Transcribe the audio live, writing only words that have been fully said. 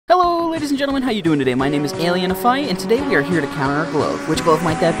ladies and gentlemen, how you doing today? My name is Alienify, and today we are here to counter a glove. Which glove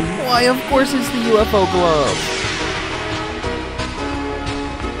might that be? Why, of course it's the UFO glove!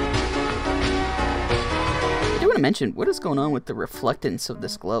 Mention what is going on with the reflectance of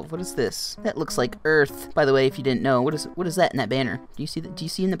this glove. What is this? That looks like Earth. By the way, if you didn't know, what is that in that banner? Do you see that? Do you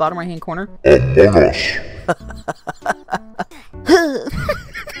see in the bottom right hand corner?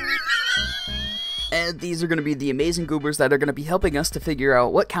 And these are going to be the amazing goobers that are going to be helping us to figure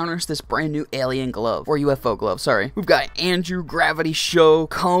out what counters this brand new alien glove, or UFO glove, sorry. We've got Andrew, Gravity, Scho,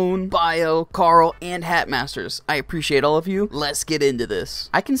 Cone, Bio, Carl, and Hatmasters. I appreciate all of you. Let's get into this.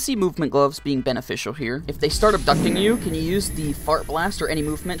 I can see movement gloves being beneficial here. If they start abducting you, can you use the fart blast or any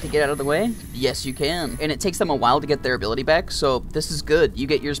movement to get out of the way? Yes, you can. And it takes them a while to get their ability back, so this is good. You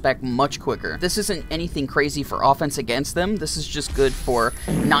get yours back much quicker. This isn't anything crazy for offense against them. This is just good for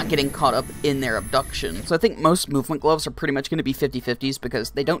not getting caught up in their abduction. So I think most movement gloves are pretty much going to be 50-50s because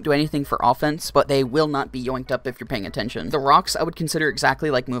they don't do anything for offense, but they will not be yoinked up if you're paying attention. The rocks I would consider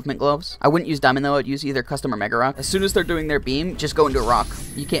exactly like movement gloves. I wouldn't use diamond though, I'd use either custom or mega rock. As soon as they're doing their beam, just go into a rock.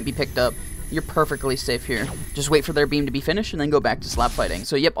 You can't be picked up. You're perfectly safe here. Just wait for their beam to be finished and then go back to slap fighting.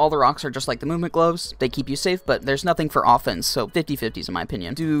 So yep, all the rocks are just like the movement gloves. They keep you safe, but there's nothing for offense, so 50-50s in my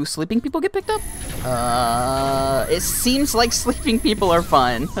opinion. Do sleeping people get picked up? It seems like sleeping people are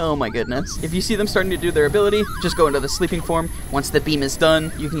fine. Oh my goodness. If you see them starting to do their ability, just go into the sleeping form. Once the beam is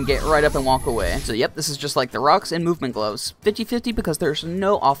done, you can get right up and walk away. So yep, this is just like the rocks and movement gloves. 50-50 because there's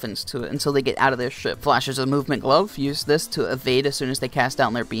no offense to it until they get out of their ship. Flash is a movement glove. Use this to evade as soon as they cast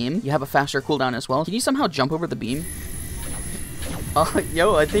down their beam. You have a faster cooldown as well. Can you somehow jump over the beam? Oh,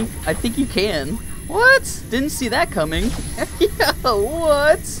 yo, I think you can. What? Didn't see that coming. Yeah,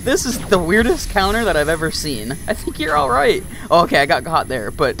 what? This is the weirdest counter that I've ever seen. I think you're alright. Oh, okay, I got caught there,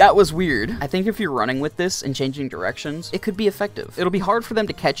 but that was weird. I think if you're running with this and changing directions, it could be effective. It'll be hard for them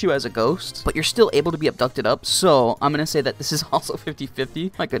to catch you as a ghost, but you're still able to be abducted up, so I'm gonna say that this is also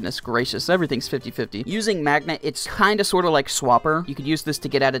 50-50. My goodness gracious, everything's 50-50. Using Magnet, it's kinda sorta like Swapper. You could use this to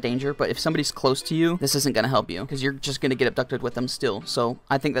get out of danger, but if somebody's close to you, this isn't gonna help you, because you're just gonna get abducted with them still, so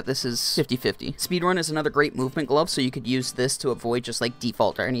I think that this is 50-50. Speedrun is another great movement glove, so you could use this to avoid just like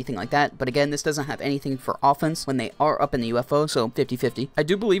default or anything like that, but again, this doesn't have anything for offense when they are up in the UFO, so 50-50. I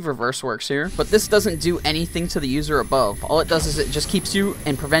do believe reverse works here, but this doesn't do anything to the user above. All it does is it just keeps you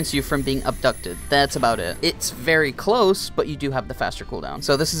and prevents you from being abducted. That's about it. It's very close, but you do have the faster cooldown.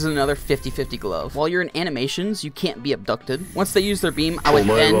 So this is another 50-50 glove. While you're in animations, you can't be abducted. Once they use their beam, I would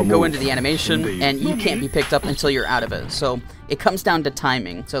then go into the animation, and you can't be picked up until you're out of it. So it comes down to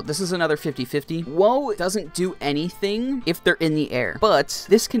timing. So this is another 50-50. Woah doesn't do anything if they're in the air, but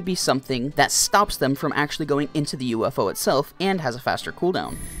this can be something that stops them from actually going into the UFO itself and has a faster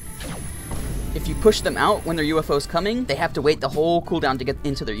cooldown. If you push them out when their UFO is coming, they have to wait the whole cooldown to get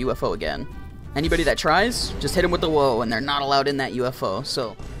into their UFO again. Anybody that tries, just hit them with the Woah, and they're not allowed in that UFO,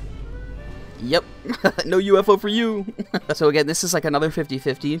 so yep, no UFO for you. So again, this is like another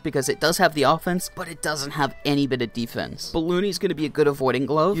 50-50 because it does have the offense, but it doesn't have any bit of defense. Balloony is going to be a good avoiding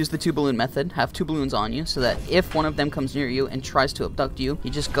glove. Use the 2-balloon method. Have 2 balloons on you so that if one of them comes near you and tries to abduct you, you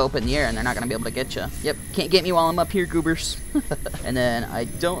just go up in the air and they're not going to be able to get you. Yep, can't get me while I'm up here, goobers. And then I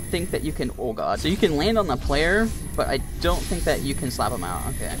don't think that you can, oh god. So you can land on the player, but I don't think that you can slap them out.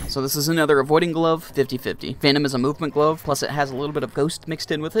 Okay, so this is another avoiding glove, 50-50. Phantom is a movement glove, plus it has a little bit of ghost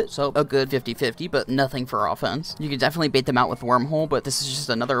mixed in with it, so a good 50-50, but nothing for offense. You can definitely bait them out with Wormhole, but this is just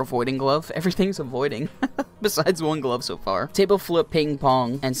another avoiding glove. Everything's avoiding, besides one glove so far. Tableflip, Ping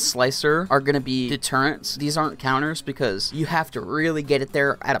Pong, and Slicer are going to be deterrents. These aren't counters because you have to really get it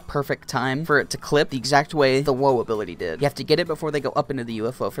there at a perfect time for it to clip the exact way the Woah ability did. You have to get it before they go up into the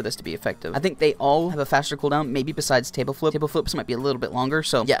UFO for this to be effective. I think they all have a faster cooldown, maybe besides Tableflip. Tableflips might be a little bit longer,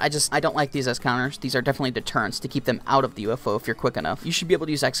 so yeah, I don't like these as counters. These are definitely deterrents to keep them out of the UFO if you're quick enough. You should be able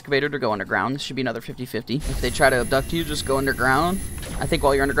to use Excavator to go underground. This should be another 50-50. If they try to abduct you, just go underground. I think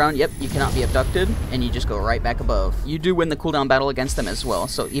while you're underground, yep, you cannot be abducted, and you just go right back above. You do win the cooldown battle against them as well,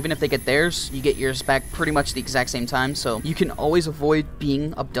 so even if they get theirs, you get yours back pretty much the exact same time, so you can always avoid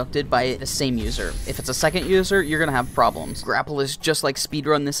being abducted by the same user. If it's a second user, you're gonna have problems. Grapple is just like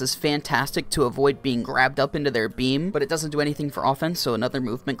Speedrun. This is fantastic to avoid being grabbed up into their beam, but it doesn't do anything for offense, so another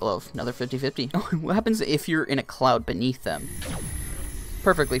movement glove, another 50-50. Oh, what happens if you're in a cloud beneath them?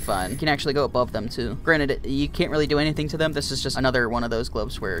 perfectly fine. You can actually go above them too. Granted, you can't really do anything to them. This is just another one of those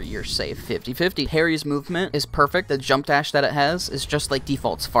gloves where you're safe. 50-50. Parry's movement is perfect. The jump dash that it has is just like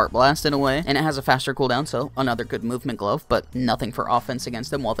default's Fart Blast in a way, and it has a faster cooldown, so another good movement glove, but nothing for offense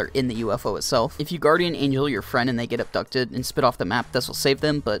against them while they're in the UFO itself. If you Guardian Angel your friend and they get abducted and spit off the map, this will save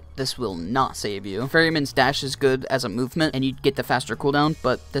them, but this will not save you. Ferryman's dash is good as a movement, and you get the faster cooldown,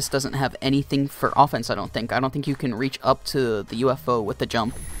 but this doesn't have anything for offense, I don't think. I don't think you can reach up to the UFO with the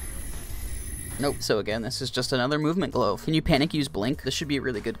jump. Nope. So again, this is just another movement glove. Can you panic use blink? This should be a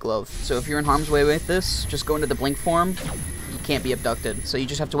really good glove. So if you're in harm's way with this, just go into the blink form. You can't be abducted. So you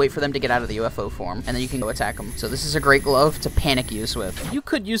just have to wait for them to get out of the UFO form, and then you can go attack them. So this is a great glove to panic use with. You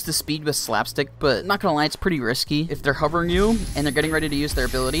could use the speed with Slapstick, but not gonna lie, it's pretty risky. If they're hovering you and they're getting ready to use their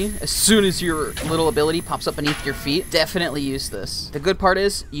ability, as soon as your little ability pops up beneath your feet, definitely use this. The good part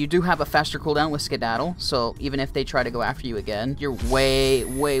is you do have a faster cooldown with Skedaddle, so even if they try to go after you again, you're way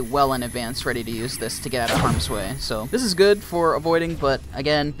well in advance ready to use this to get out of harm's way. So this is good for avoiding, but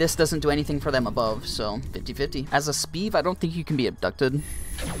again, this doesn't do anything for them above, so 50-50. As a Sbeve, I don't think you can be abducted.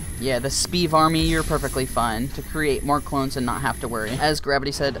 Yeah, the Sbeve army, you're perfectly fine to create more clones and not have to worry. As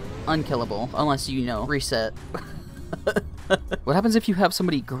Gravity said, unkillable, unless you know, reset. What happens if you have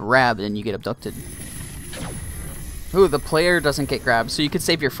somebody grabbed and you get abducted? Ooh, the player doesn't get grabbed, so you could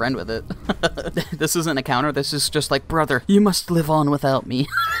save your friend with it. This isn't a counter, this is just like, brother, you must live on without me.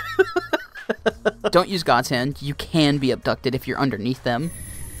 Don't use God's Hand, you can be abducted if you're underneath them.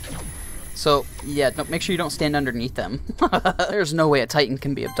 So, yeah, make sure you don't stand underneath them. There's no way a Titan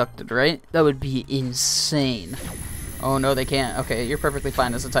can be abducted, right? That would be insane. Oh, no, they can't. Okay, you're perfectly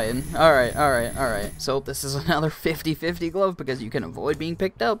fine as a Titan. Alright. So, this is another 50-50 glove because you can avoid being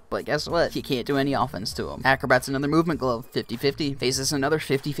picked up, but guess what? You can't do any offense to them. Acrobat's another movement glove, 50-50. Phase is another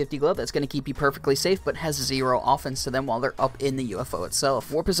 50-50 glove that's going to keep you perfectly safe, but has zero offense to them while they're up in the UFO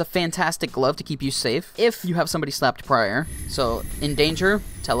itself. Warp is a fantastic glove to keep you safe if you have somebody slapped prior. So, in danger,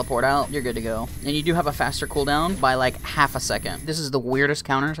 teleport out, you're good to go. And you do have a faster cooldown by like half a second. This is the weirdest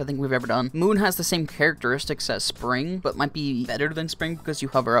counters I think we've ever done. Moon has the same characteristics as Spring, but might be better than Spring because you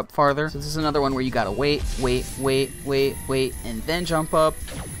hover up farther. So this is another one where you gotta wait, and then jump up.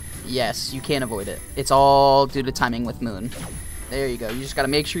 Yes, you can't avoid it. It's all due to timing with Moon. There you go. You just gotta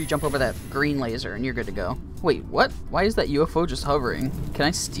make sure you jump over that green laser and you're good to go. Wait, what? Why is that UFO just hovering? Can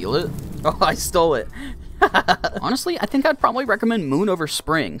I steal it? Oh, I stole it. Honestly, I think I'd probably recommend Moon over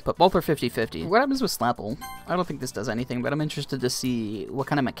Spring, but both are 50-50. What happens with Slapple? I don't think this does anything, but I'm interested to see what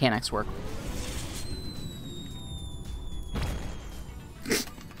kind of mechanics work.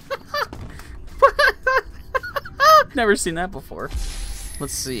 Never seen that before.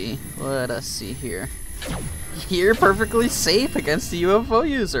 Let's see. Let us see here. You're perfectly safe against the UFO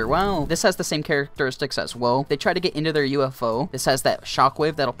user. Wow. This has the same characteristics as Woah. They try to get into their UFO. This has that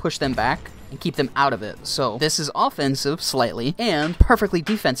shockwave that'll push them back and keep them out of it. So this is offensive slightly and perfectly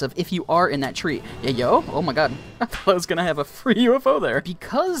defensive if you are in that tree. Yeah, yo. Oh my god. I thought I was gonna have a free UFO there.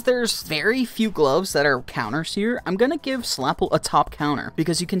 Because there's very few gloves that are counters here, I'm gonna give Slapple a top counter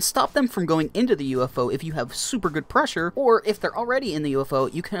because you can stop them from going into the UFO if you have super good pressure, or if they're already in the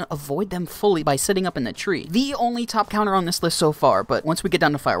UFO, you can avoid them fully by sitting up in the tree. The only top counter on this list so far, but once we get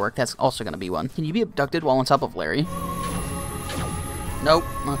down to Firework, that's also gonna be one. Can you be abducted while on top of Larry? Nope.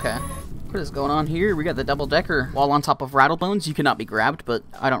 Okay. What is going on here? We got the double-decker. While on top of Rattlebones, you cannot be grabbed, but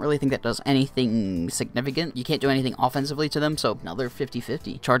I don't really think that does anything significant. You can't do anything offensively to them, so another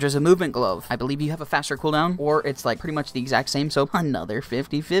 50-50. Charger's a movement glove. I believe you have a faster cooldown, or it's like pretty much the exact same, so another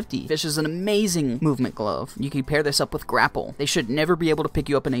 50-50. Fish is an amazing movement glove. You can pair this up with Grapple. They should never be able to pick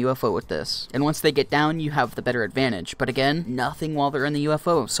you up in a UFO with this. And once they get down, you have the better advantage. But again, nothing while they're in the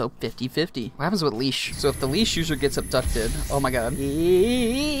UFO, so 50-50. What happens with Leash? So if the Leash user gets abducted, oh my god.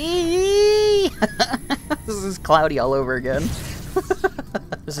 This is cloudy all over again.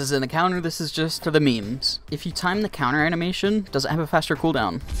 This isn't a counter, this is just for the memes. If you time the counter animation, does it have a faster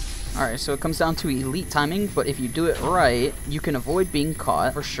cooldown? Alright, so it comes down to elite timing, but if you do it right, you can avoid being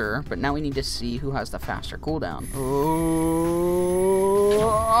caught, for sure. But now we need to see who has the faster cooldown.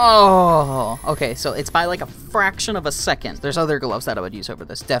 Oh, okay, so it's by like a fraction of a second. There's other gloves that I would use over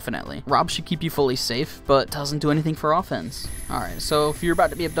this, definitely. Rob should keep you fully safe, but doesn't do anything for offense. Alright, so if you're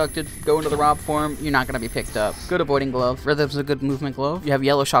about to be abducted, go into the Rob form, you're not going to be picked up. Good avoiding glove. Rhythm's a good movement glove. You have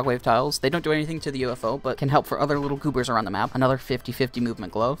yellow shockwave tiles. They don't do anything to the UFO, but can help for other little goobers around the map. Another 50-50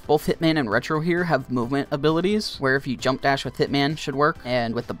 movement glove. Both both Hitman and Retro here have movement abilities, where if you jump dash with Hitman should work,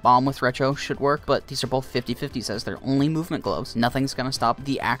 and with the bomb with Retro should work, but these are both 50-50s as they're only movement gloves. Nothing's gonna stop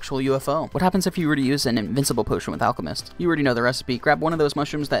the actual UFO. What happens if you were to use an invincible potion with Alchemist? You already know the recipe. Grab one of those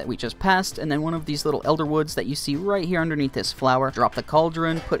mushrooms that we just passed, and then one of these little elder woods that you see right here underneath this flower. Drop the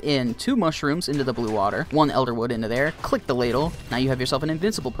cauldron, put in 2 mushrooms into the blue water, 1 elder wood into there, click the ladle. Now you have yourself an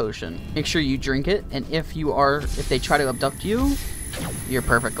invincible potion. Make sure you drink it, and if they try to abduct you, you're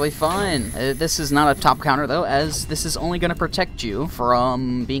perfectly fine. This is not a top counter though, as this is only going to protect you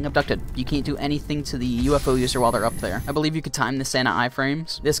from being abducted. You can't do anything to the UFO user while they're up there. I believe you could time this in at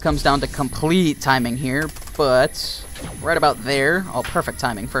iframes. This comes down to complete timing here, but right about there. Oh, perfect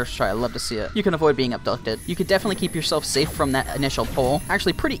timing. First try. I love to see it. You can avoid being abducted. You could definitely keep yourself safe from that initial pull.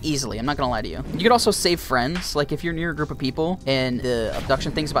 Actually, pretty easily. I'm not going to lie to you. You could also save friends. Like, if you're near a group of people and the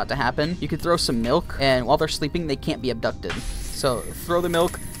abduction thing's about to happen, you could throw some milk, and while they're sleeping, they can't be abducted. So, throw the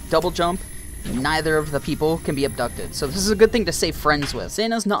milk, double jump, neither of the people can be abducted. So this is a good thing to save friends with.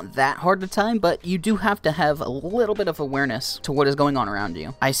 Santa's not that hard to time, but you do have to have a little bit of awareness to what is going on around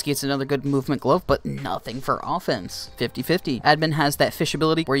you. Iceskate's another good movement glove, but nothing for offense. 50-50. Admin has that fish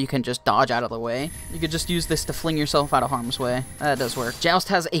ability where you can just dodge out of the way. You could just use this to fling yourself out of harm's way. That does work. Joust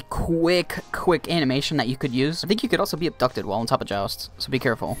has a quick animation that you could use. I think you could also be abducted while on top of Joust, so be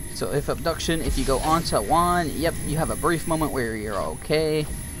careful. So if abduction, if you go onto one, yep, you have a brief moment where you're okay.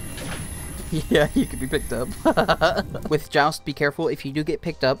 Yeah, you could be picked up. With Joust, be careful. If you do get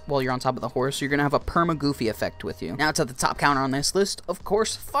picked up while you're on top of the horse, you're going to have a perma-goofy effect with you. Now to the top counter on this list, of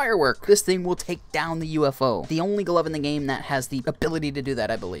course, Firework. This thing will take down the UFO. The only glove in the game that has the ability to do that,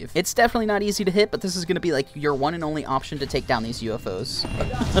 I believe. It's definitely not easy to hit, but this is going to be like your one and only option to take down these UFOs.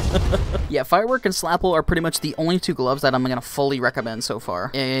 Yeah, Firework and Slapple are pretty much the only 2 gloves that I'm going to fully recommend so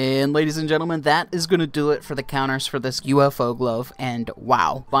far. And ladies and gentlemen, that is going to do it for the counters for this UFO glove. And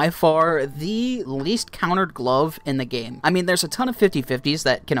wow, by far the least countered glove in the game. I mean, there's a ton of 50-50s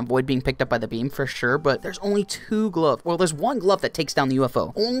that can avoid being picked up by the beam for sure, but there's only 2 gloves. Well, there's 1 glove that takes down the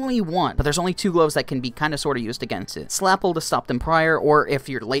UFO. Only 1, but there's only 2 gloves that can be kind of sort of used against it. Slapple to stop them prior, or if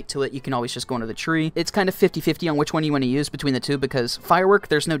you're late to it, you can always just go into the tree. It's kind of 50-50 on which one you want to use between the 2, because Firework,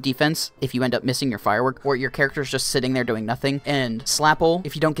 there's no defense if you end up missing your Firework, or your character's just sitting there doing nothing. And Slapple,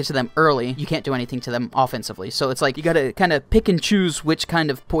 if you don't get to them early, you can't do anything to them offensively. So it's like, you gotta kind of pick and choose which kind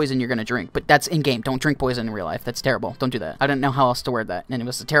of poison you're gonna drink. But that's in-game. Don't drink poison in real life. That's terrible. Don't do that. I didn't know how else to word that, and it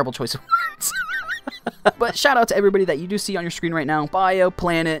was a terrible choice of words. But shout out to everybody that you do see on your screen right now. Bio,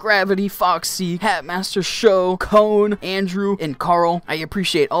 Planet, Gravity, Foxxy, Hatmaster, Scho, Cone, Andrew, and Carl. I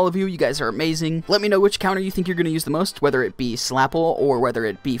appreciate all of you. You guys are amazing. Let me know which counter you think you're going to use the most, whether it be Slapple or whether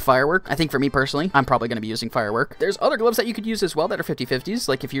it be Firework. I think for me personally, I'm probably going to be using Firework. There's other gloves that you could use as well that are 50-50s,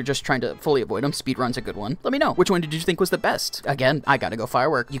 like if you're just trying to fully avoid them. Speedrun's a good one. Let me know. Which one did you think was the best? Again, I gotta go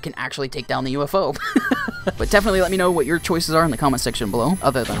Firework. You can actually take down the UFO. But definitely let me know what your choices are in the comment section below.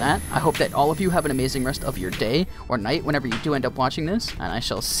 Other than that, I hope that all of you have an amazing rest of your day or night whenever you do end up watching this, and I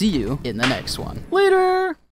shall see you in the next one. Later!